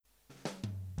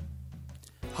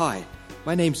Hi,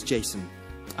 my name's Jason.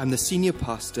 I'm the senior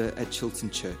pastor at Chilton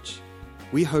Church.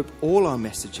 We hope all our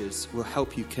messages will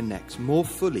help you connect more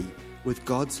fully with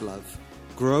God's love,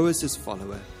 grow as His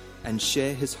follower, and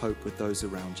share His hope with those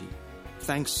around you.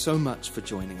 Thanks so much for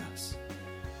joining us.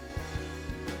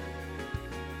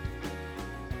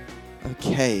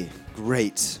 Okay,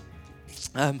 great.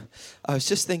 I was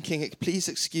just thinking, please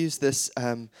excuse this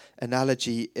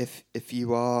analogy if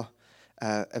you are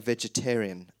a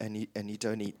vegetarian and you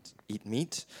don't eat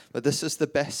meat, but this is the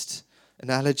best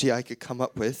analogy I could come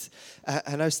up with.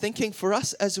 And I was thinking, for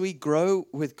us as we grow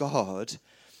with God,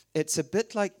 it's a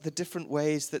bit like the different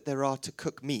ways that there are to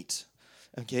cook meat.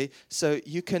 Okay, so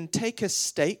you can take a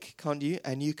steak, can't you,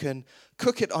 and you can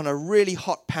cook it on a really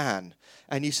hot pan,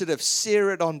 and you sort of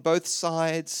sear it on both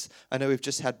sides. I know we've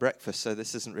just had breakfast, so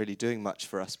this isn't really doing much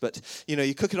for us, but,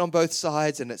 you cook it on both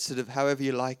sides, and it's sort of however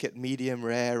you like it, medium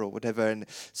rare or whatever, and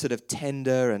sort of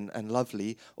tender and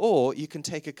lovely. Or you can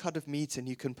take a cut of meat, and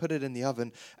you can put it in the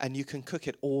oven, and you can cook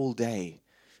it all day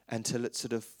until it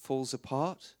sort of falls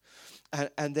apart.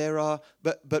 And there are,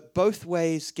 but both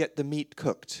ways get the meat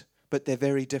cooked. But they're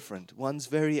very different. One's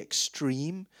very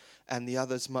extreme and the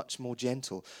other's much more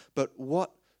gentle. But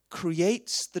what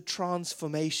creates the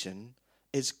transformation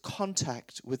is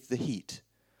contact with the heat.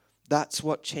 That's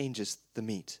what changes the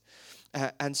meat.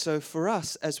 And so for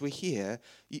us, as we're here,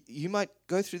 you might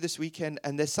go through this weekend,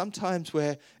 and there's some times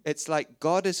where it's like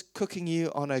God is cooking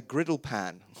you on a griddle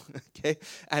pan, okay?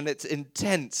 And it's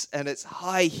intense, and it's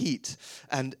high heat,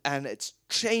 and it's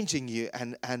changing you,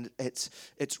 and it's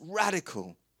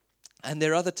radical. And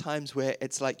there are other times where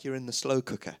it's like you're in the slow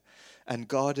cooker, and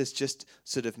God is just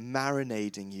sort of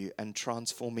marinating you and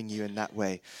transforming you in that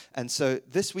way. And so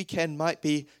this weekend might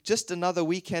be just another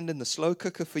weekend in the slow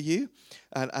cooker for you,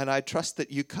 and I trust that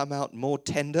you come out more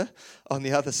tender on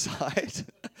the other side.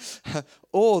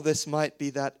 Or this might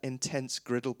be that intense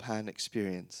griddle pan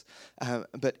experience.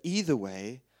 But either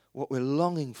way, what we're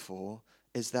longing for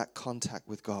is that contact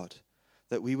with God,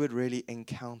 that we would really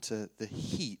encounter the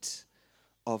heat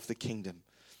of the kingdom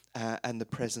and the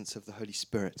presence of the Holy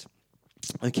Spirit.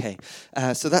 Okay,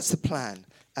 so that's the plan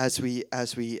as we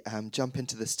jump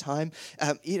into this time.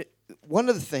 One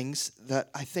of the things that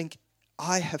I think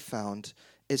I have found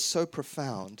is so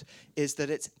profound is that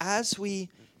it's as we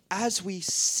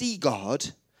see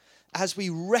God, as we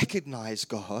recognize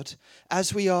God,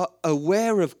 as we are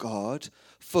aware of God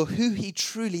for who He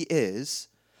truly is,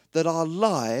 that our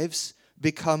lives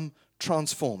become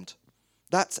transformed.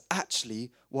 That's actually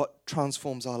what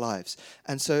transforms our lives.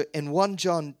 And so in 1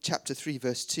 John chapter 3,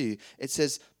 verse 2, it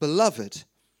says, "Beloved,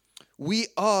 we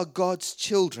are God's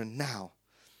children now.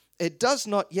 It does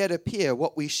not yet appear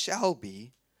what we shall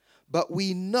be, but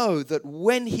we know that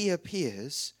when He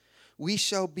appears, we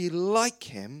shall be like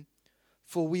Him,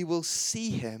 for we will see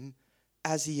Him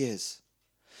as He is."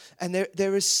 And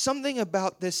there is something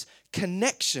about this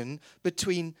connection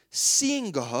between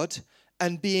seeing God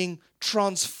and being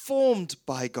transformed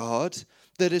by God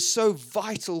that is so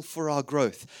vital for our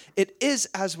growth. It is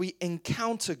as we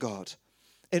encounter God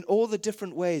in all the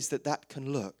different ways that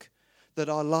can look, that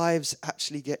our lives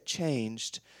actually get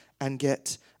changed and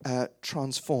get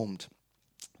transformed.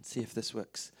 Let's see if this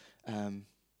works. There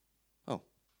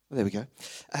we go.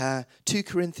 2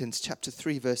 Corinthians chapter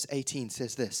 3, verse 18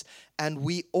 says this, "And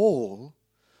we all,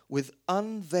 with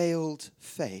unveiled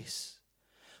face,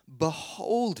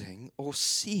 beholding or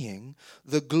seeing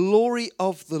the glory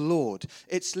of the Lord."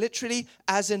 It's literally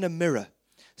as in a mirror.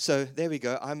 So there we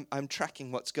go. I'm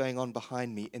tracking what's going on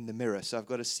behind me in the mirror, so I've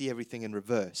got to see everything in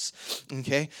reverse.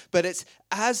 Okay? But it's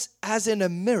as in a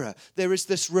mirror. There is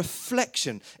this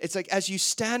reflection. It's like as you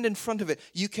stand in front of it,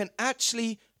 you can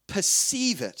actually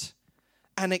perceive it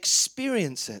and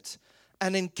experience it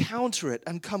and encounter it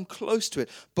and come close to it.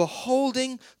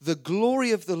 Beholding the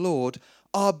glory of the Lord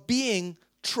are being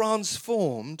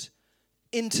transformed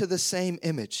into the same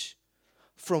image,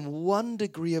 from one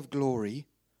degree of glory,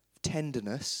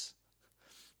 tenderness,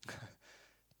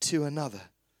 to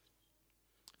another.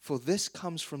 For this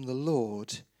comes from the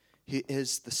Lord, who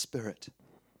is the Spirit.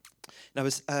 And I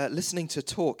was listening to a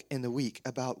talk in the week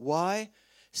about why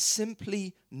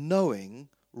simply knowing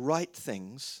right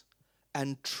things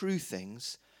and true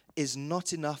things is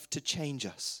not enough to change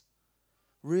us.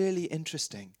 Really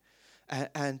interesting.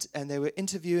 And they were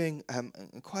interviewing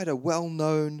quite a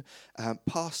well-known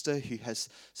pastor who has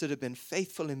sort of been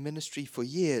faithful in ministry for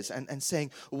years and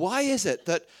saying, why is it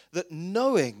that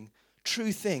knowing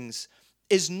true things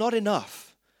is not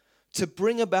enough to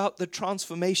bring about the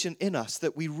transformation in us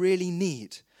that we really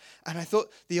need? And I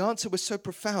thought the answer was so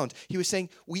profound. He was saying,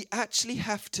 we actually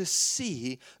have to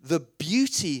see the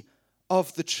beauty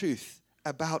of the truth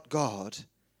about God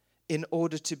in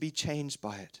order to be changed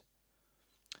by it.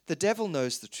 The devil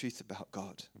knows the truth about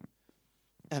God,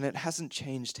 and it hasn't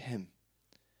changed him.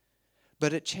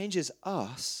 But it changes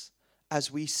us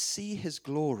as we see his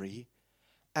glory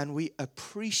and we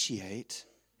appreciate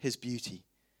his beauty.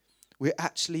 We're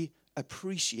actually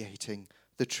appreciating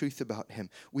the truth about him.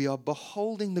 We are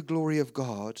beholding the glory of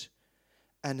God,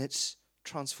 and it's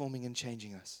transforming and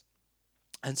changing us.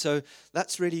 And so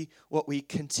that's really what we're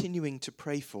continuing to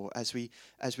pray for as we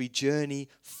journey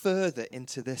further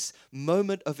into this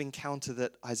moment of encounter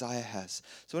that Isaiah has.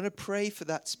 So I want to pray for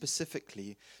that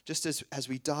specifically, just as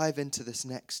we dive into this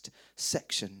next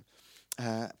section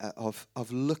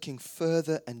of looking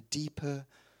further and deeper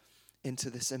into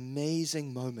this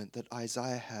amazing moment that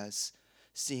Isaiah has,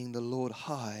 seeing the Lord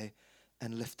high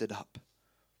and lifted up.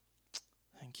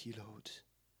 Thank you, Lord.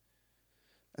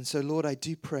 And so, Lord, I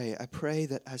pray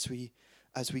that as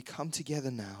we come together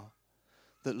now,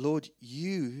 that, Lord,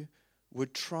 you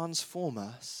would transform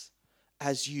us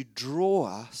as you draw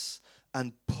us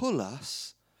and pull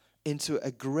us into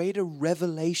a greater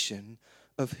revelation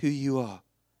of who you are.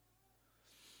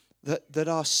 That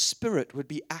our spirit would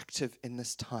be active in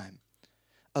this time,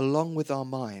 along with our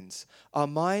minds. Our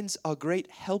minds are great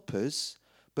helpers,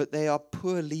 but they are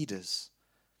poor leaders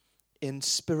in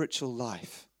spiritual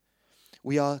life.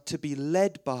 We are to be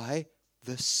led by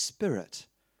the Spirit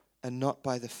and not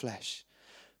by the flesh.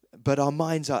 But our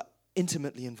minds are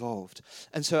intimately involved.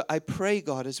 And so I pray,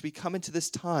 God, as we come into this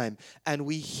time and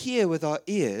we hear with our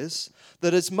ears,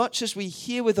 that as much as we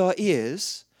hear with our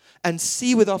ears and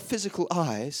see with our physical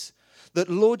eyes, that,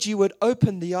 Lord, you would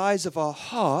open the eyes of our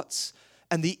hearts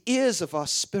and the ears of our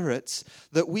spirits,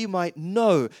 that we might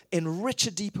know in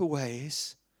richer, deeper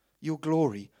ways your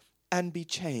glory and be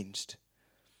changed.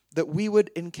 That we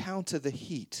would encounter the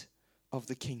heat of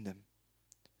the kingdom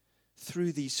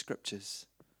through these scriptures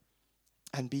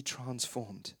and be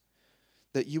transformed.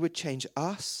 That you would change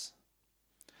us,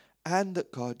 and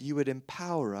that, God, you would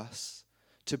empower us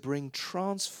to bring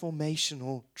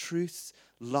transformational truth,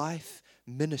 life,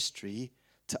 ministry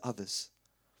to others.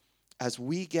 As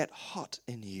we get hot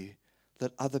in you,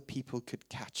 that other people could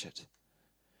catch it.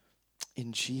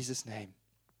 In Jesus' name,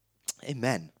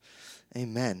 amen.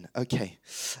 Amen. Okay.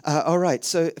 All right.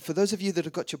 So for those of you that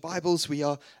have got your Bibles, we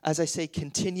are, as I say,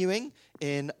 continuing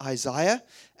in Isaiah,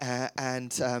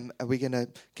 and we're going to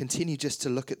continue just to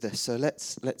look at this. So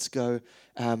let's go.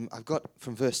 I've got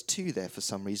from verse 2 there for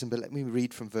some reason, but let me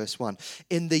read from verse 1.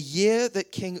 In the year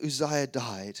that King Uzziah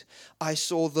died, I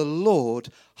saw the Lord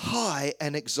high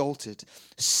and exalted,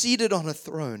 seated on a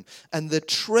throne, and the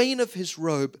train of his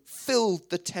robe filled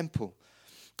the temple.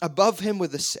 Above him were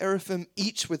the seraphim,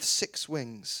 each with 6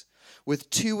 wings. With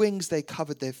 2 wings they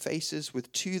covered their faces,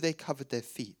 with 2 they covered their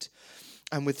feet,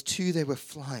 and with 2 they were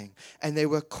flying. And they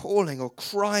were calling or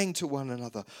crying to one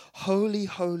another, Holy,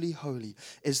 holy, holy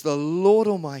is the Lord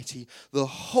Almighty. The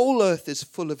whole earth is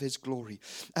full of his glory.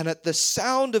 And at the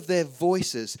sound of their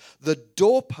voices, the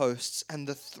doorposts and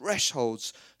the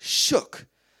thresholds shook,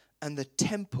 and the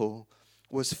temple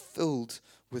was filled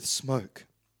with smoke.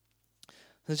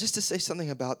 Now, just to say something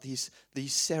about these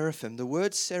seraphim, the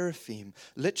word seraphim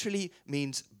literally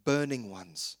means burning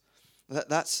ones.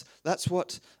 That's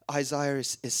what Isaiah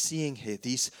is seeing here,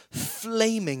 these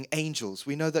flaming angels.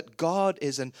 We know that God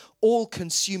is an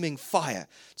all-consuming fire.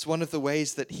 It's one of the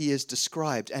ways that he is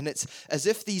described. And it's as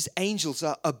if these angels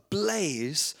are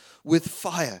ablaze with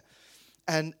fire.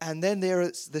 And then there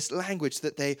is this language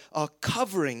that they are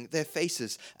covering their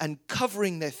faces and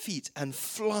covering their feet and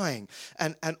flying.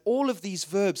 And all of these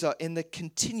verbs are in the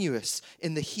continuous,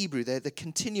 in the Hebrew. They're the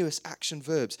continuous action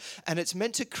verbs. And it's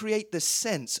meant to create this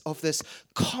sense of this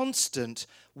constant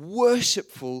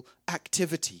worshipful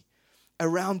activity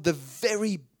around the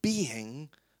very being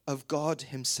of God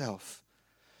himself.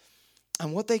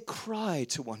 And what they cry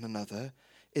to one another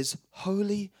is,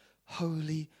 Holy,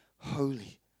 holy,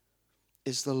 holy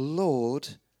is the Lord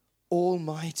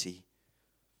Almighty.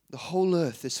 The whole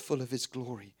earth is full of his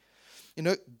glory. You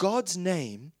know, God's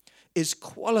name is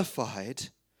qualified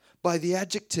by the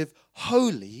adjective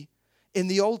holy in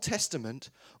the Old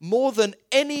Testament more than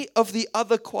any of the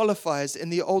other qualifiers in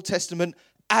the Old Testament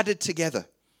added together.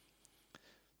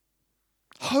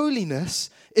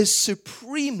 Holiness is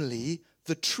supremely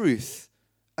the truth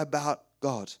about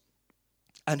God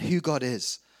and who God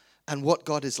is and what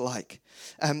God is like.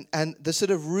 And the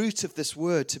sort of root of this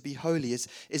word, to be holy,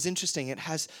 is interesting. It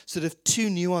has sort of 2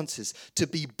 nuances: to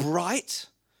be bright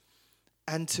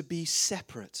and to be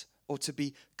separate or to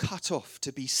be cut off,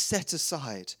 to be set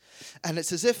aside. And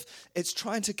it's as if it's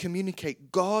trying to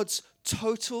communicate God's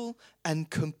total and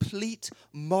complete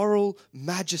moral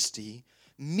majesty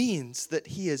means that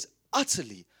he is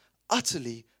utterly,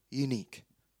 utterly unique.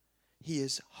 He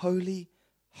is holy,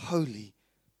 holy,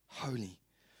 holy.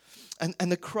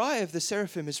 And the cry of the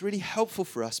seraphim is really helpful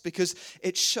for us because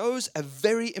it shows a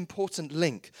very important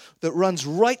link that runs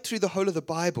right through the whole of the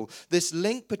Bible. This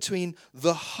link between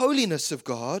the holiness of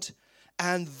God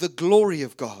and the glory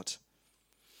of God.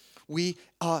 We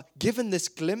are given this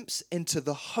glimpse into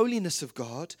the holiness of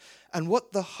God. And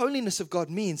what the holiness of God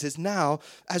means is now,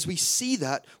 as we see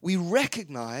that, we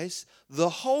recognize the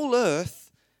whole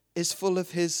earth is full of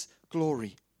his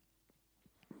glory.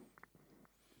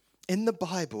 In the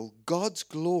Bible, God's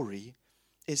glory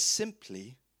is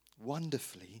simply,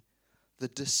 wonderfully, the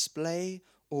display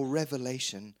or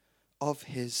revelation of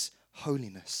his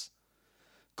holiness.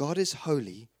 God is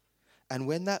holy, and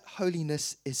when that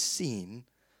holiness is seen,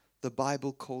 the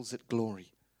Bible calls it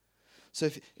glory. So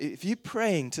if you're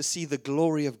praying to see the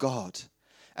glory of God,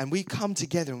 and we come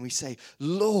together and we say,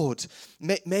 Lord,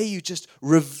 may you just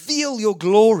reveal your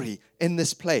glory in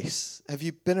this place. Have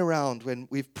you been around when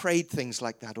we've prayed things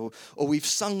like that? Or we've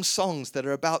sung songs that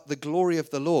are about the glory of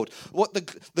the Lord? What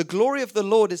the glory of the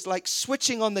Lord is like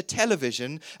switching on the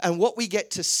television, and what we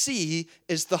get to see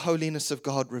is the holiness of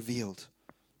God revealed.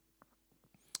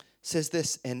 It says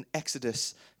this in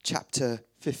Exodus chapter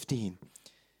 15.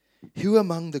 Who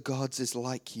among the gods is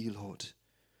like you, Lord?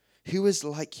 Who is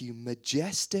like you,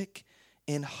 majestic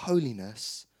in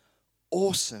holiness,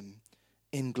 awesome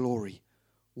in glory,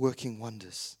 working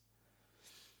wonders?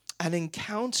 And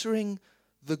encountering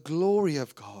the glory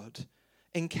of God,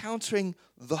 encountering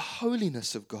the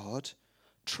holiness of God,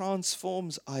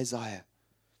 transforms Isaiah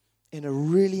in a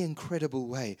really incredible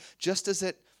way, just as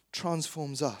it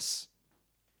transforms us.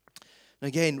 And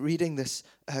again, reading this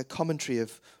commentary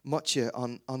of Motyer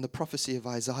on the prophecy of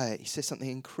Isaiah, he says something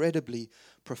incredibly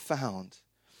profound.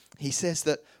 He says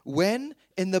that when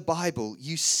in the Bible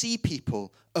you see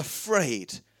people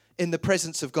afraid in the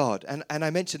presence of God, and I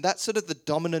mentioned that's sort of the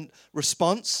dominant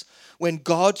response when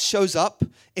God shows up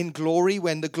in glory,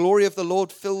 when the glory of the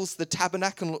Lord fills the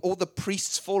tabernacle and all the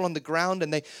priests fall on the ground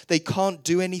and they can't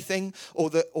do anything,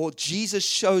 or Jesus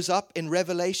shows up in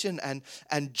Revelation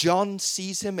and John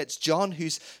sees him. It's John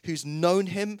who's known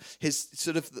him, his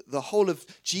sort of the whole of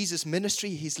Jesus'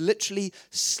 ministry. He's literally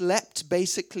slept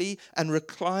basically and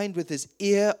reclined with his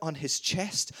ear on his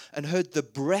chest and heard the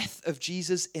breath of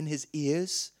Jesus in his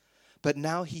ears. But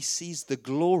now he sees the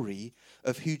glory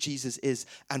of who Jesus is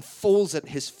and falls at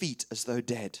his feet as though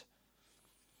dead.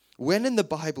 When in the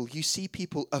Bible you see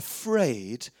people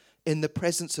afraid in the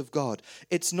presence of God,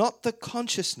 it's not the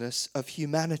consciousness of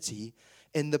humanity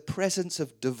in the presence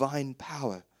of divine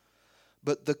power,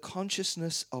 but the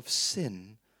consciousness of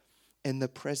sin in the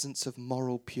presence of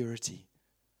moral purity.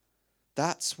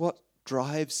 That's what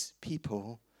drives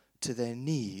people to their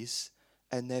knees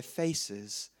and their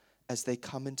faces as they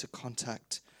come into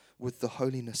contact with the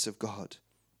holiness of God.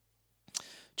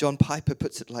 John Piper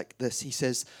puts it like this. He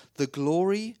says, the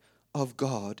glory of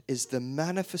God is the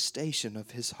manifestation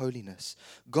of his holiness.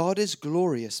 God is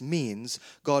glorious means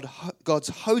God's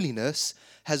holiness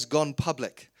has gone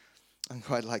public. I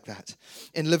quite like that.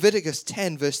 In Leviticus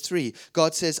 10 verse 3,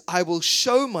 God says, I will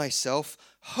show myself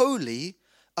holy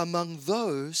among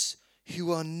those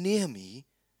who are near me,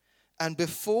 and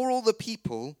before all the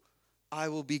people I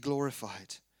will be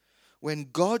glorified.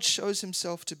 When God shows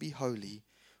himself to be holy,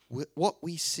 what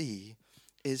we see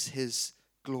is his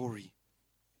glory.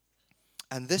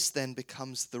 And this then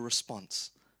becomes the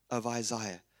response of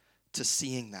Isaiah to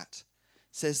seeing that.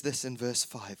 It says this in verse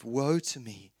 5, woe to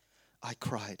me, I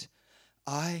cried,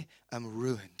 I am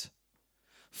ruined,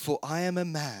 for I am a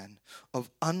man of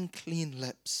unclean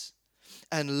lips,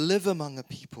 and live among a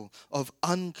people of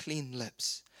unclean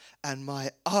lips, and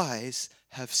my eyes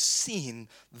have seen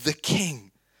the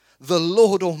King, the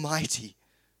Lord Almighty.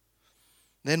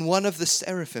 Then one of the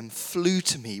seraphim flew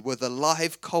to me with a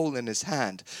live coal in his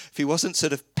hand. If he wasn't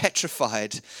sort of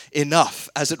petrified enough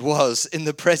as it was in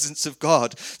the presence of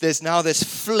God, there's now this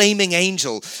flaming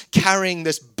angel carrying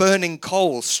this burning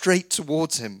coal straight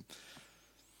towards him,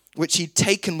 which he'd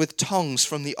taken with tongs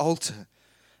from the altar.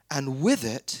 And with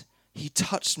it, he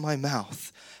touched my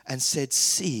mouth and said,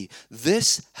 see,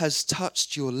 this has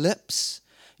touched your lips.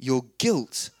 Your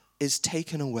guilt is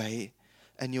taken away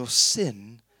and your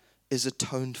sin is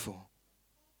atoned for.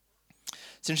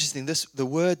 It's interesting, the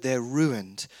word there,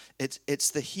 ruined, it's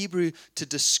the Hebrew to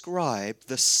describe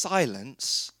the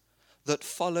silence that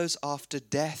follows after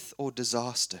death or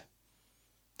disaster.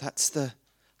 That's the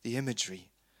imagery.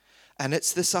 And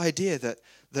it's this idea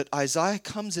that Isaiah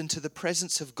comes into the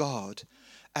presence of God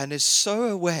and is so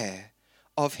aware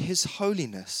of his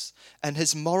holiness and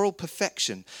his moral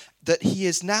perfection that he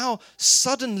is now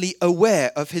suddenly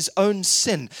aware of his own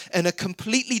sin in a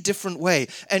completely different way.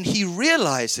 And he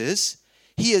realizes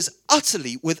he is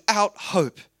utterly without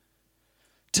hope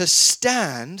to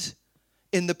stand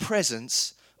in the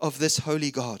presence of this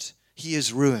holy God. He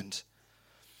is ruined.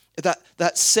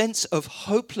 That sense of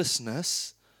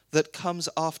hopelessness that comes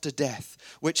after death,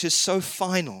 which is so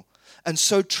final and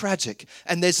so tragic,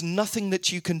 and there's nothing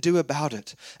that you can do about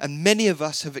it. And many of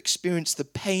us have experienced the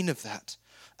pain of that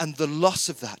and the loss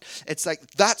of that. It's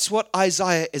like that's what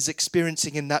Isaiah is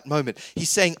experiencing in that moment. He's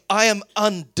saying, I am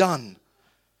undone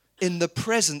in the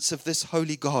presence of this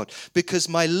holy God because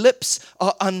my lips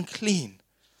are unclean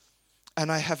and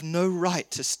I have no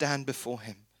right to stand before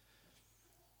him.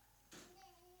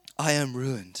 I am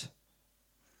ruined.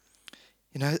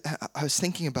 You know, I was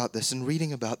thinking about this and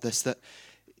reading about this, that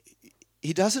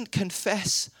he doesn't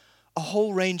confess a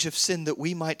whole range of sin that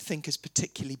we might think is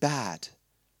particularly bad.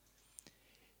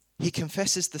 He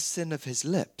confesses the sin of his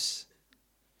lips.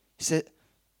 He said,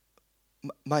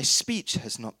 my speech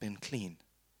has not been clean,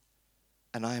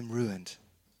 and I am ruined.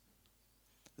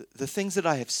 The things that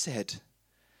I have said,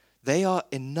 they are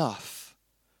enough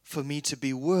for me to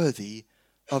be worthy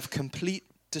of complete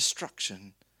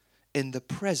destruction in the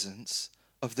presence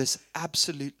of this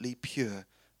absolutely pure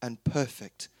and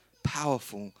perfect,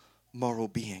 powerful, moral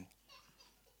being.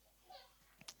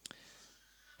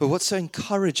 But what's so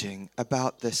encouraging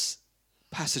about this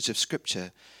passage of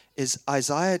Scripture is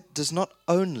Isaiah does not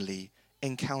only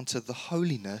encounter the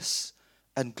holiness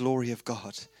and glory of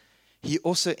God, he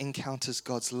also encounters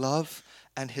God's love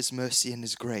and his mercy and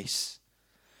his grace.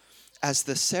 As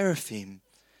the seraphim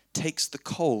takes the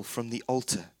coal from the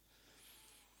altar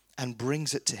and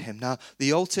brings it to him. Now,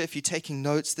 the altar, if you're taking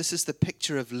notes, this is the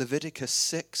picture of Leviticus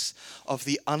 6, of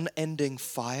the unending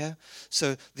fire.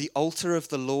 So the altar of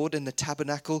the Lord in the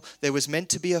tabernacle, there was meant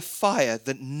to be a fire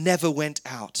that never went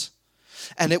out.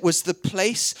 And it was the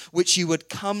place which you would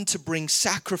come to bring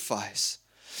sacrifice.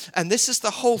 And this is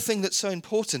the whole thing that's so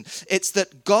important. It's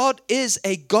that God is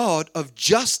a God of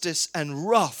justice and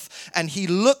wrath, and he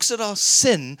looks at our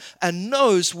sin and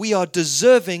knows we are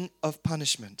deserving of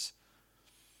punishment.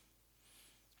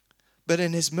 But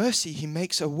in his mercy, he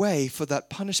makes a way for that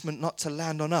punishment not to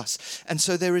land on us. And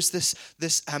so there is this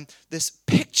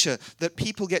picture that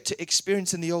people get to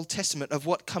experience in the Old Testament of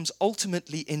what comes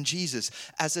ultimately in Jesus.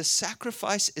 As a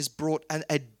sacrifice is brought and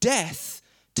a death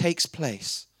takes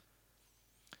place.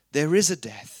 There is a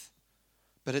death,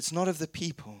 but it's not of the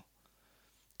people.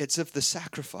 It's of the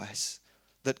sacrifice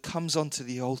that comes onto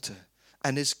the altar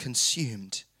and is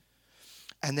consumed.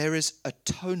 And there is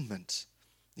atonement.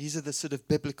 These are the sort of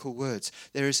biblical words.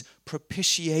 There is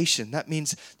propitiation. That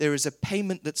means there is a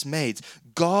payment that's made.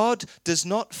 God does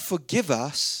not forgive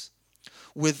us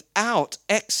without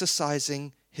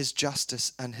exercising his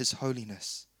justice and his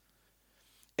holiness.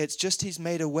 It's just he's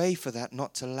made a way for that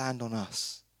not to land on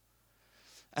us.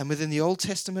 And within the Old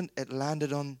Testament, it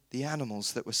landed on the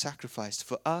animals that were sacrificed.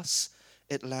 For us,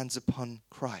 it lands upon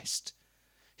Christ,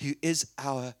 who is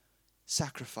our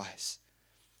sacrifice.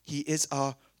 He is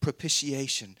our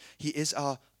propitiation. He is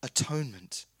our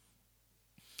atonement.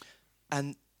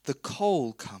 And the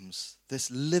coal comes, this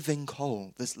living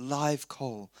coal, this live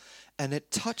coal, and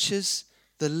it touches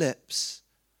the lips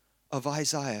of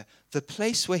Isaiah, the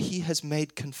place where he has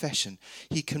made confession.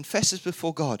 He confesses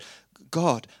before God,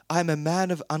 God, I'm a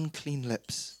man of unclean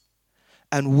lips.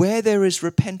 And where there is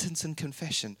repentance and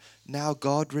confession, now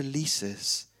God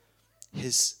releases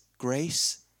his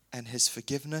grace and his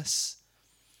forgiveness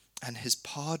and his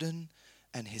pardon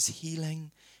and his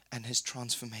healing and his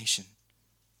transformation.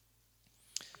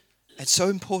 It's so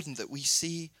important that we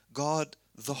see God,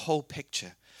 the whole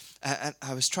picture. And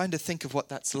I was trying to think of what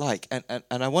that's like. And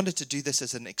I wanted to do this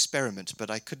as an experiment, but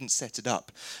I couldn't set it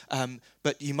up.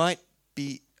 But you might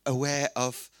be aware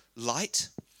of light.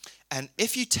 And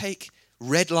if you take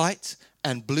red light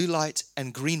and blue light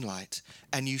and green light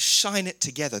and you shine it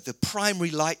together, the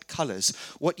primary light colors,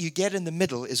 what you get in the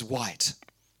middle is white.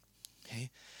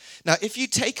 Okay? Now, if you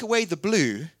take away the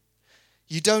blue,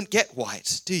 you don't get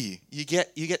white, do you? You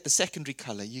get the secondary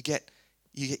color. You get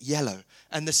yellow.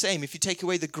 And the same, if you take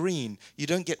away the green, you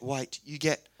don't get white. You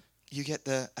get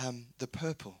the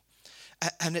purple.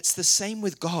 And it's the same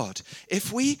with God.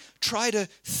 If we try to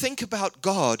think about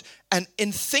God, and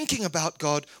in thinking about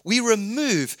God, we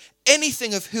remove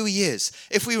anything of who he is.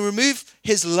 If we remove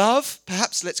his love,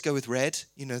 perhaps let's go with red.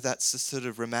 That's the sort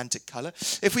of romantic color.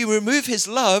 If we remove his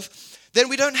love, then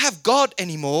we don't have God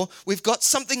anymore. We've got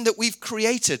something that we've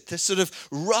created, this sort of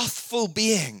wrathful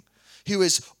being who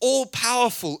is all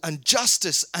powerful and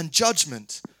justice and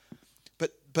judgment.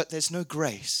 But there's no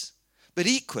grace. But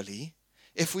equally,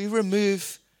 if we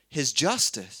remove his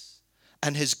justice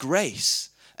and his grace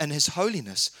and his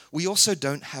holiness, we also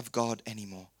don't have God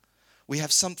anymore. We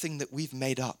have something that we've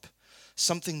made up,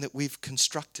 something that we've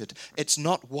constructed. It's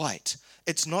not white.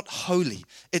 It's not holy.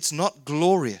 It's not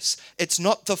glorious. It's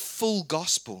not the full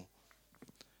gospel.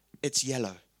 It's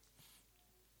yellow.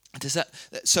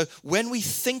 So when we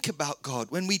think about God,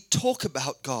 when we talk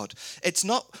about God,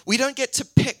 we don't get to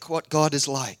pick what God is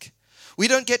like. We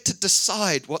don't get to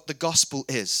decide what the gospel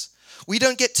is. We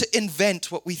don't get to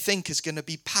invent what we think is going to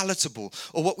be palatable,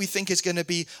 or what we think is going to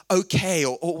be okay,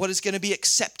 or what is going to be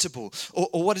acceptable,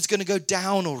 or what is going to go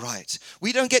down all right.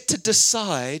 We don't get to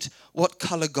decide what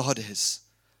color God is.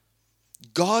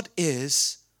 God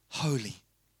is holy.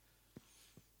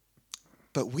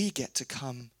 But we get to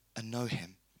come and know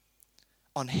him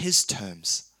on his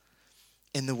terms,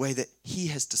 in the way that he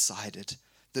has decided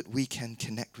that we can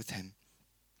connect with him.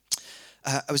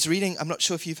 I was reading, I'm not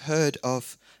sure if you've heard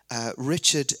of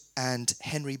Richard and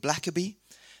Henry Blackaby.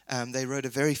 They wrote a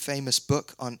very famous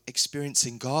book on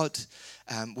experiencing God,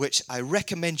 which I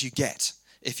recommend you get.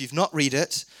 If you've not read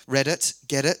it,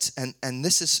 get it. And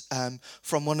this is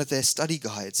from one of their study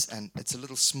guides, and it's a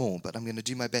little small, but I'm going to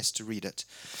do my best to read it.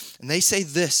 And they say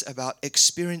this about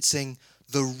experiencing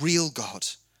the real God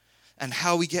and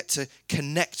how we get to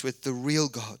connect with the real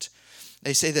God.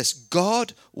 They say this: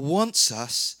 God wants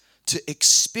us to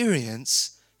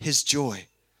experience his joy.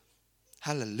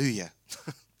 Hallelujah.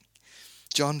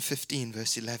 John 15,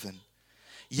 verse 11.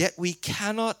 Yet we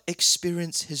cannot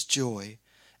experience his joy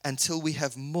until we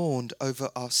have mourned over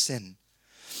our sin.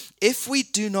 If we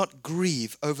do not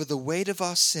grieve over the weight of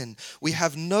our sin, we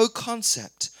have no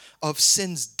concept of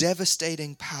sin's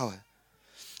devastating power.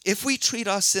 If we treat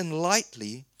our sin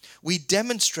lightly, we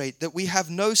demonstrate that we have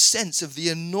no sense of the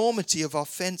enormity of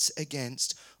offense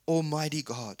against Almighty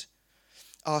God.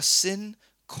 Our sin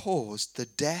caused the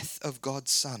death of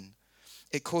God's Son.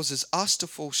 It causes us to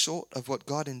fall short of what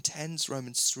God intends,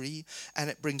 Romans 3, and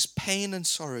it brings pain and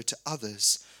sorrow to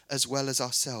others as well as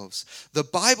ourselves. The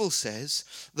Bible says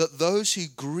that those who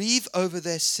grieve over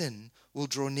their sin will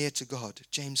draw near to God,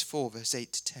 James 4, verse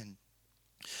 8 to 10.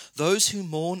 Those who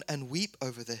mourn and weep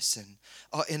over their sin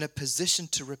are in a position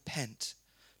to repent,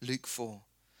 Luke 4.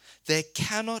 There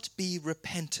cannot be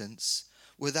repentance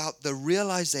without the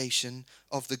realization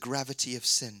of the gravity of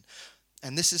sin.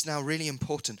 And this is now really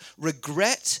important.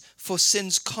 Regret for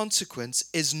sin's consequence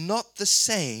is not the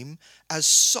same as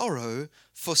sorrow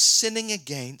for sinning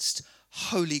against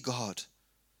holy God.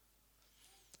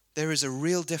 There is a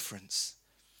real difference.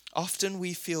 Often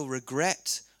we feel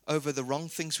regret over the wrong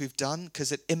things we've done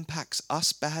because it impacts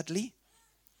us badly.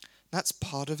 That's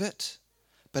part of it,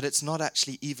 but it's not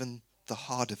actually even the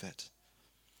heart of it.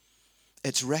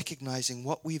 It's recognizing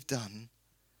what we've done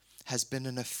has been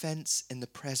an offense in the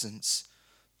presence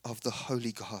of the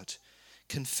holy God.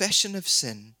 Confession of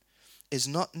sin is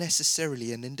not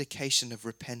necessarily an indication of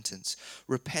repentance.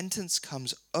 Repentance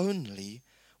comes only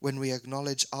when we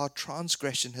acknowledge our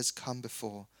transgression has come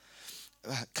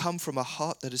from a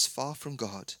heart that is far from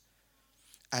God,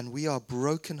 and we are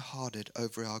brokenhearted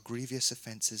over our grievous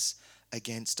offenses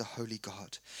against a holy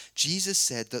God. Jesus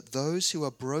said that those who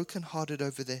are brokenhearted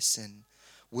over their sin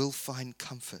will find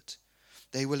comfort.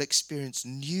 They will experience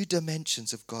new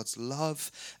dimensions of God's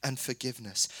love and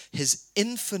forgiveness. His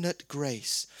infinite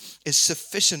grace is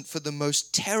sufficient for the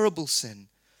most terrible sin.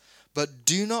 But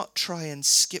do not try and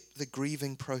skip the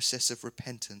grieving process of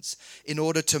repentance in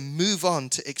order to move on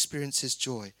to experience his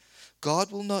joy.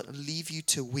 God will not leave you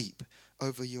to weep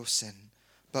over your sin,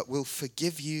 but will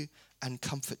forgive you and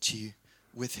comfort you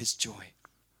with his joy.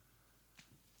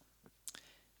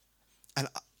 And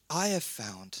I have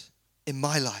found in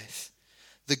my life,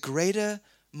 the greater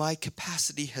my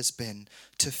capacity has been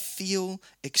to feel,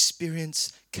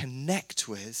 experience, connect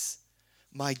with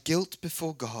my guilt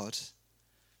before God,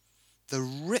 the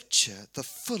richer, the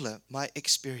fuller my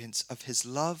experience of his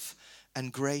love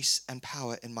and grace and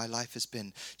power in my life has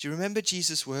been. Do you remember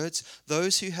Jesus' words?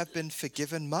 Those who have been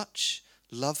forgiven much,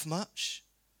 love much.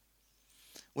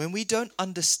 When we don't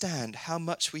understand how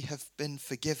much we have been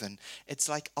forgiven, it's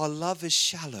like our love is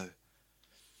shallow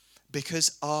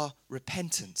because our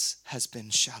repentance has been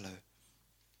shallow.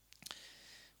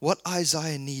 What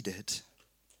Isaiah needed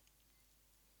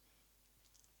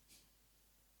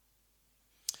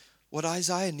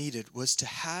was to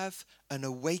have an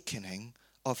awakening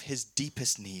of his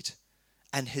deepest need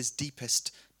and his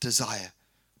deepest desire.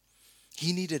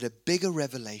 He needed a bigger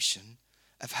revelation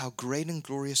of how great and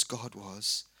glorious God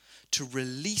was to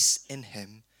release in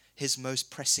him his most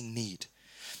pressing need.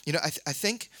 You know, I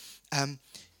think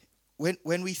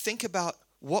when we think about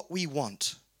what we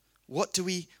want, what do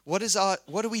we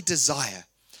desire?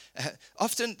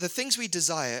 Often the things we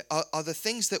desire are the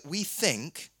things that we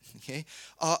think, okay,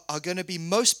 are going to be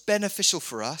most beneficial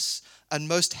for us and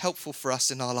most helpful for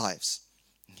us in our lives.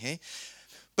 Okay?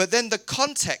 But then the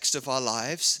context of our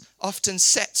lives often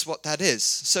sets what that is.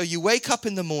 So you wake up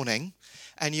in the morning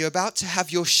and you're about to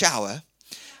have your shower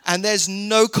and there's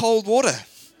no cold water.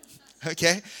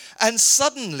 Okay? And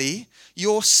suddenly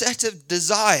your set of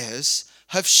desires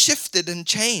have shifted and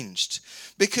changed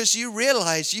because you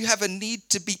realize you have a need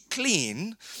to be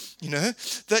clean,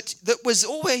 that was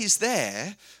always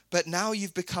there, but now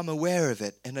you've become aware of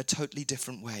it in a totally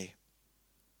different way.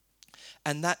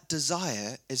 And that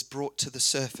desire is brought to the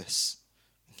surface.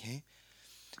 Okay?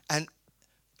 And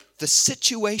the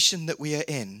situation that we are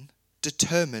in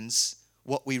determines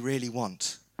what we really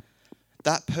want.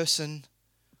 That person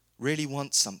really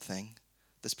wants something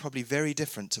that's probably very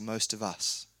different to most of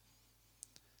us.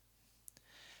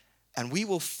 And we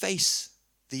will face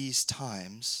these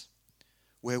times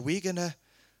where we're going to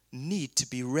need to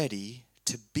be ready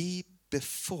to be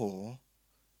before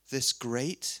this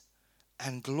great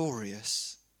and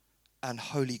glorious and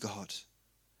holy God.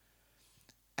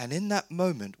 And in that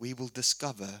moment, we will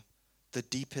discover the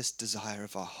deepest desire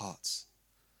of our hearts,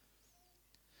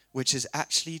 which is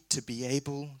actually to be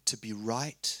able to be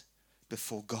right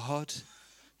before God,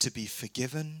 to be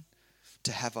forgiven,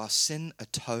 to have our sin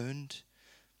atoned,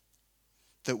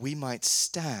 that we might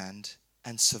stand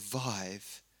and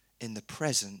survive in the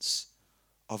presence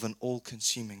of an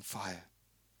all-consuming fire.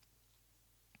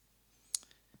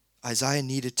 Isaiah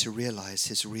needed to realize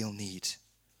his real need.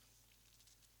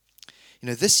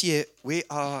 This year we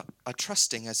are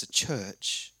trusting as a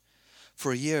church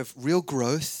for a year of real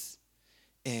growth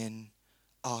in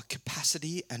our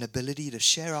capacity and ability to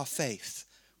share our faith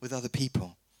with other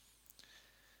people,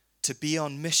 to be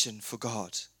on mission for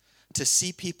God, to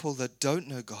see people that don't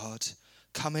know God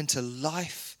come into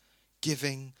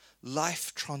life-giving,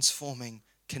 life-transforming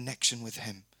connection with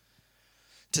him,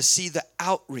 to see the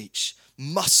outreach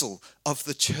muscle of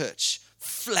the church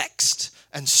flexed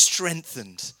and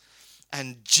strengthened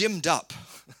and gymmed up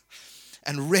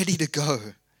and ready to go.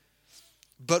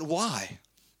 But why?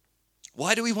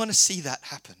 Why do we want to see that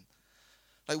happen?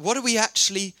 Like, what are we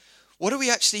actually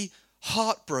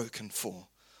heartbroken for?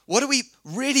 What do we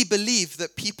really believe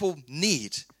that people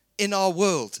need in our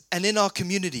world and in our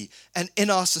community and in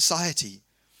our society?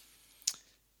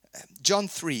 John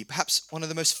 3, perhaps one of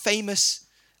the most famous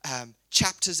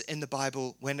chapters in the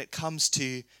Bible when it comes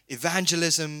to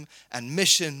evangelism and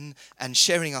mission and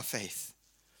sharing our faith.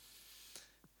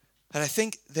 And I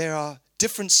think there are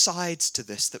different sides to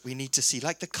this that we need to see,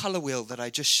 like the color wheel that I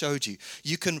just showed you.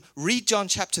 You can read John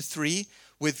chapter 3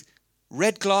 with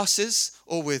red glasses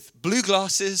or with blue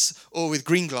glasses or with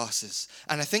green glasses.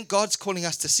 And I think God's calling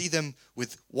us to see them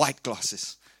with white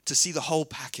glasses, to see the whole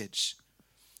package.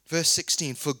 Verse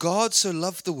 16, for God so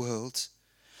loved the world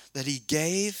that he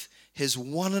gave his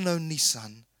one and only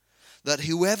Son, that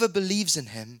whoever believes in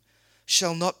him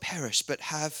shall not perish but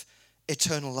have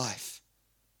eternal life.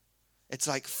 It's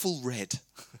like full red.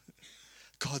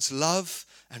 God's love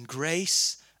and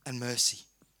grace and mercy.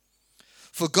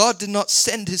 For God did not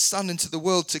send his Son into the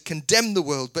world to condemn the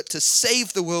world, but to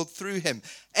save the world through him.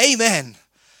 Amen.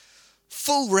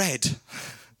 Full red.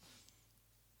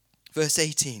 Verse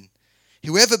 18.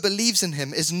 Whoever believes in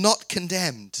him is not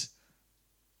condemned.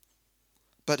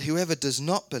 But whoever does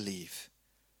not believe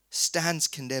stands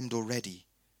condemned already,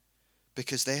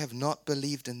 because they have not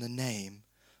believed in the name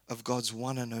of God's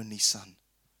one and only Son.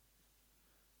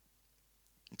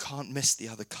 You can't miss the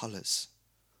other colors.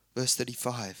 Verse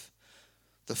 35.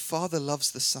 The Father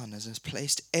loves the Son and has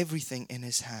placed everything in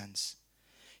his hands.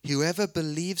 Whoever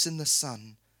believes in the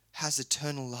Son has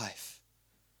eternal life.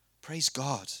 Praise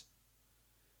God.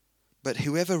 But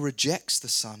whoever rejects the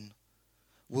Son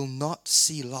will not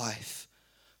see life,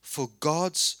 for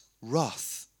God's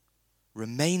wrath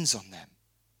remains on them.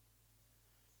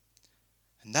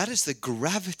 And that is the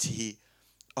gravity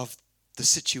of the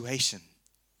situation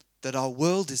that our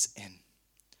world is in.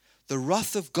 The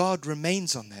wrath of God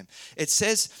remains on them. It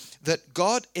says that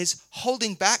God is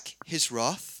holding back his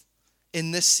wrath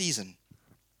in this season.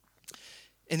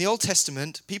 In the Old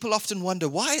Testament, people often wonder,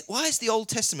 why is the Old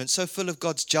Testament so full of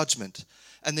God's judgment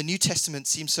and the New Testament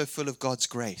seems so full of God's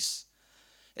grace?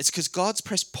 It's because God's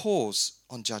pressed pause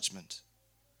on judgment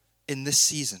in this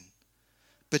season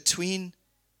between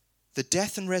the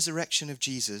death and resurrection of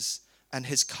Jesus and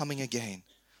his coming again.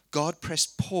 God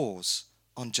pressed pause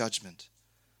on judgment.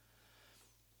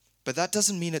 But that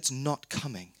doesn't mean it's not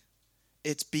coming.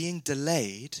 It's being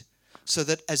delayed so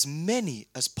that as many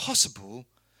as possible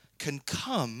can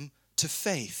come to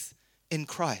faith in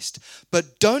Christ.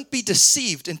 But don't be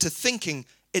deceived into thinking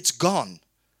it's gone.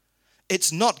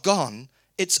 It's not gone.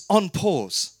 It's on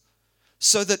pause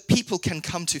so that people can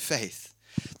come to faith.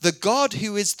 The God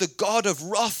who is the God of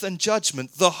wrath and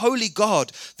judgment, the holy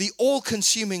God, the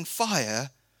all-consuming fire,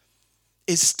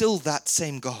 is still that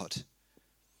same God.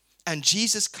 And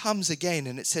Jesus comes again,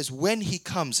 and it says when he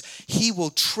comes, he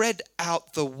will tread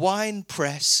out the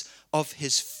winepress of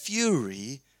his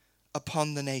fury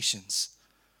upon the nations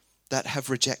that have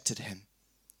rejected him.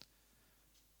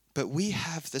 But we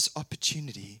have this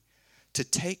opportunity to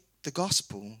take the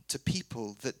gospel to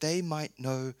people that they might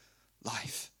know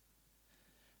life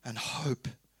and hope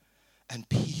and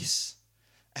peace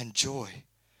and joy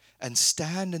and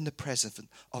stand in the presence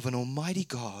of an almighty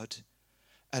God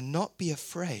and not be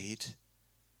afraid,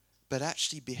 but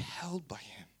actually be held by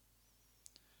him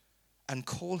and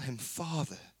call him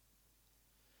Father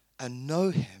and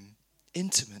know him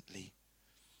intimately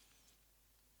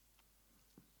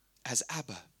as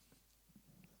Abba.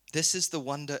 This is the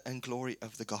wonder and glory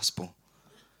of the gospel.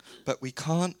 But we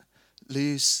can't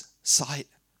lose sight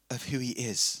of who he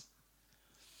is.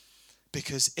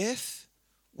 Because if,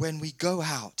 when we go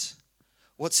out,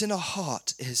 what's in our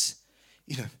heart is,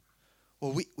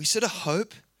 we sort of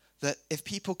hope that if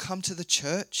people come to the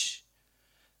church,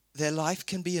 their life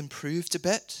can be improved a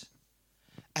bit.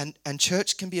 And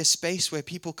church can be a space where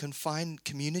people can find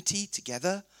community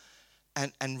together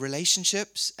and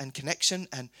relationships and connection.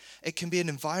 And it can be an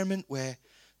environment where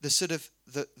the sort of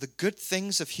the good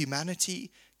things of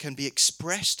humanity can be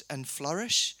expressed and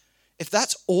flourish. If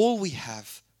that's all we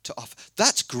have to offer,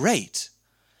 that's great.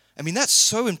 I mean, that's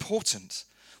so important.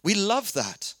 We love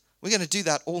that. We're going to do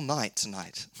that all night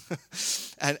tonight.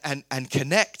 and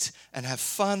connect and have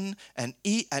fun and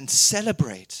eat and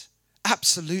celebrate.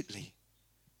 Absolutely.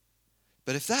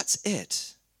 But if that's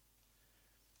it,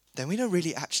 then we don't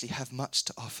really actually have much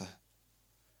to offer.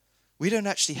 We don't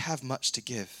actually have much to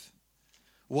give.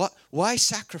 Why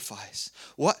sacrifice?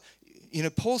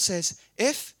 Paul says,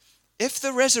 if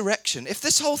the resurrection, if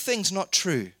this whole thing's not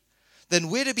true, then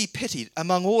we're to be pitied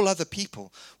among all other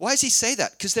people. Why does he say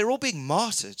that? Because they're all being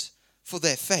martyred for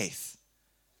their faith.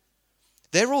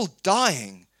 They're all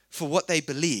dying for what they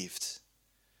believed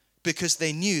because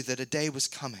they knew that a day was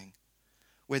coming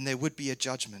when there would be a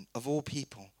judgment of all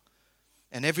people.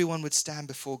 And everyone would stand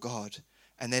before God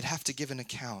and they'd have to give an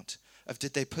account of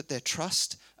did they put their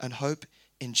trust and hope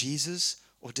in Jesus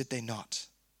or did they not?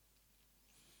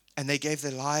 And they gave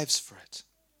their lives for it.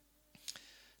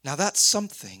 Now that's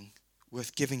something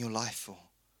worth giving your life for.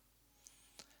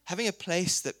 Having a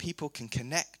place that people can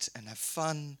connect and have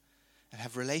fun and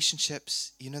have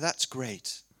relationships, that's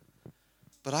great.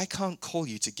 But I can't call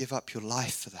you to give up your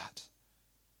life for that.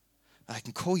 I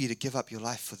can call you to give up your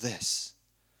life for this.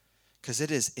 Because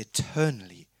it is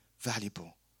eternally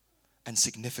valuable and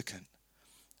significant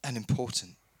and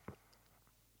important.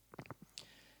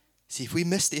 See, if we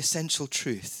miss the essential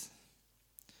truth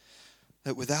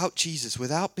that without Jesus,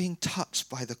 without being touched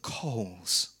by the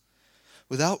coals,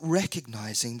 without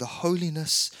recognizing the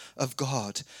holiness of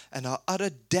God and our utter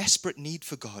desperate need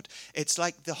for God, it's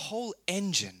like the whole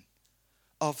engine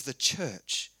of the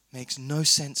church makes no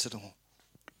sense at all.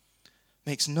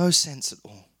 Makes no sense at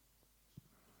all.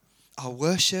 Our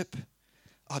worship,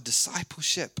 our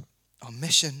discipleship, our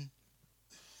mission.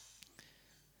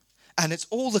 And it's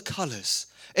all the colors.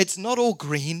 It's not all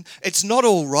green. It's not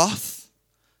all wrath.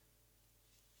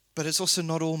 But it's also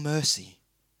not all mercy.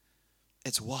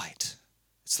 It's white.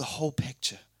 It's the whole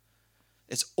picture.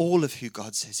 It's all of who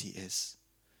God says he is.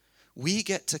 We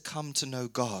get to come to know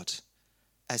God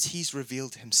as he's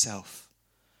revealed himself.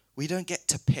 We don't get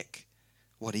to pick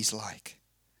what he's like.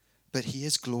 But he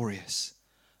is glorious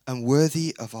and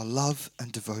worthy of our love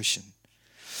and devotion.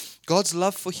 God's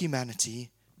love for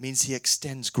humanity means he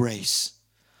extends grace.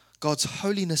 God's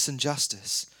holiness and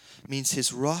justice means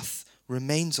his wrath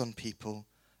remains on people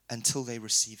until they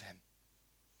receive him.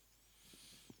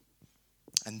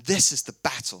 And this is the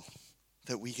battle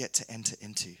that we get to enter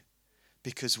into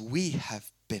because we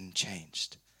have been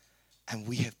changed and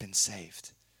we have been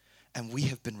saved and we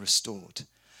have been restored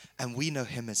and we know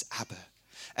him as Abba.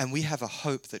 And we have a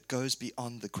hope that goes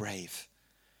beyond the grave.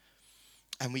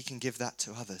 and we can give that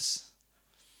to others.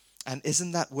 And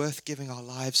isn't that worth giving our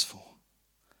lives for?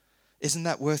 Isn't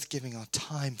that worth giving our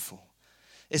time for?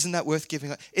 Isn't that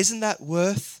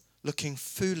worth looking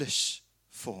foolish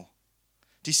for?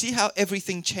 Do you see how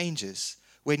everything changes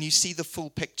when you see the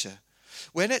full picture?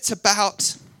 When it's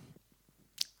about,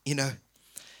 I'm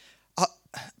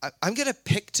going to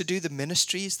pick to do the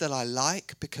ministries that I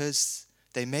like because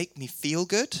they make me feel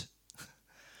good.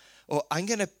 Or I'm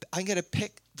going to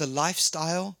pick the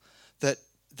lifestyle that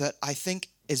I think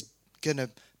is going to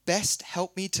best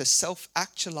help me to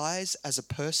self-actualize as a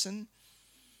person.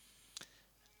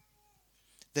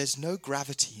 There's no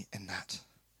gravity in that,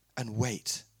 and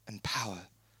weight and power.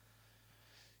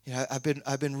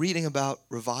 I've been reading about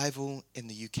revival in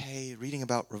the UK, reading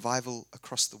about revival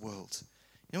across the world.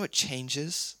 You know what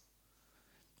changes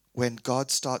when God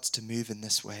starts to move in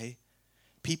this way?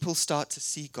 People start to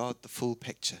see God the full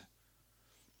picture.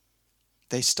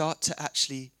 They start to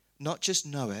actually not just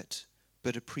know it,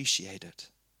 but appreciate it.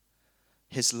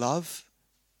 His love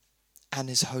and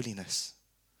his holiness.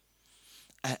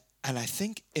 And I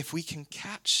think if we can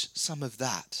catch some of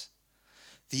that,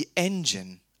 the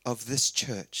engine of this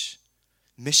church,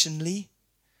 missionally,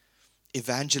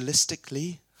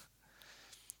 evangelistically,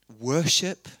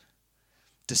 worship,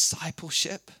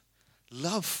 discipleship,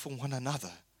 love for one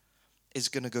another is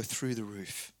going to go through the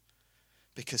roof.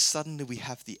 Because suddenly we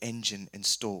have the engine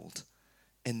installed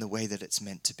in the way that it's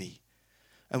meant to be.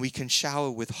 And we can shower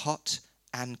with hot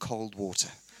and cold water.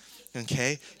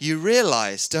 Okay? You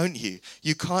realize, don't you?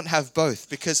 You can't have both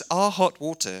because our hot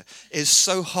water is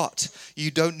so hot,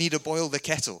 you don't need to boil the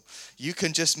kettle. You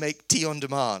can just make tea on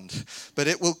demand. But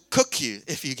it will cook you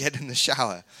if you get in the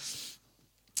shower.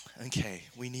 Okay,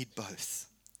 we need both.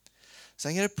 So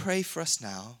I'm going to pray for us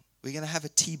now. We're going to have a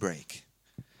tea break.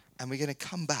 And we're going to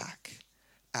come back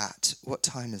at, what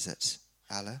time is it,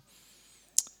 Alla?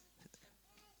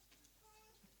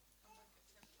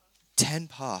 10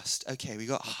 past. Okay, we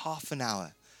got half an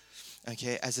hour,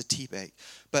 okay, as a tea break.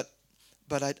 But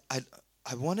I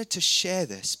wanted to share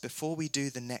this before we do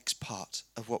the next part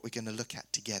of what we're going to look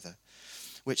at together,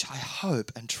 which I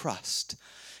hope and trust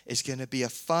is going to be a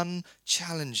fun,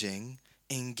 challenging,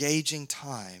 engaging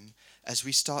time as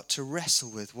we start to wrestle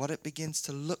with what it begins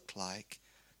to look like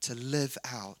to live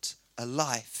out a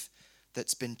life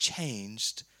that's been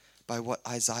changed by what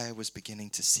Isaiah was beginning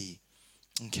to see.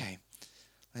 Okay.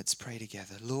 Let's pray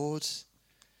together. Lord,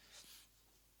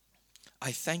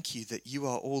 I thank you that you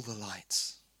are all the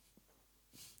lights.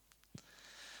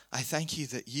 I thank you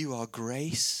that you are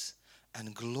grace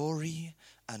and glory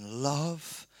and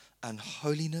love and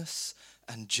holiness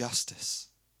and justice.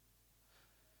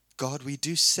 God, we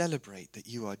do celebrate that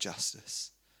you are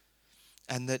justice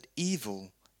and that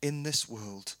evil in this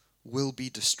world will be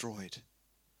destroyed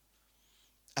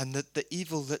and that the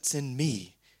evil that's in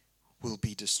me will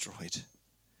be destroyed.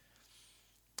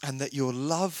 And that your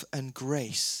love and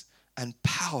grace and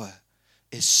power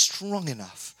is strong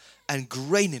enough and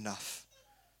great enough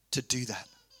to do that,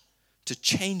 to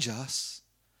change us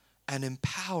and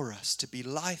empower us to be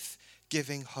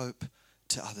life-giving hope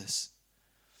to others.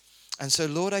 And so,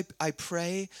 Lord, I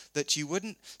pray that you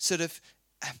wouldn't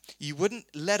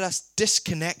let us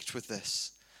disconnect with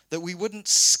this, that we wouldn't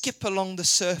skip along the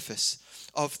surface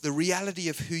of the reality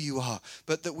of who you are,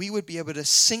 but that we would be able to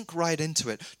sink right into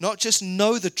it, not just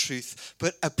know the truth,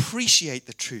 but appreciate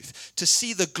the truth, to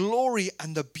see the glory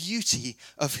and the beauty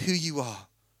of who you are.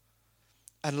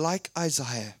 And like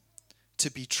Isaiah,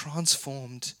 to be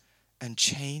transformed and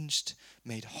changed,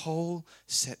 made whole,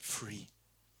 set free.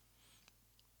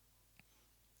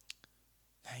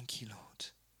 Thank you, Lord.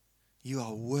 You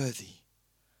are worthy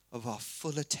of our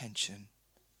full attention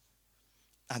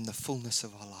and the fullness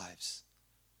of our lives.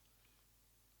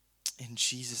 In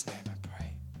Jesus' name I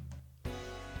pray.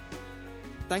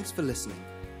 Thanks for listening.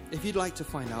 If you'd like to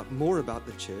find out more about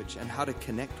the church and how to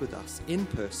connect with us in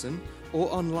person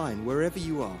or online, wherever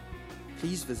you are,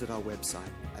 please visit our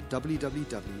website at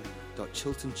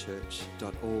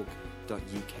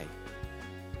www.chiltonchurch.org.uk.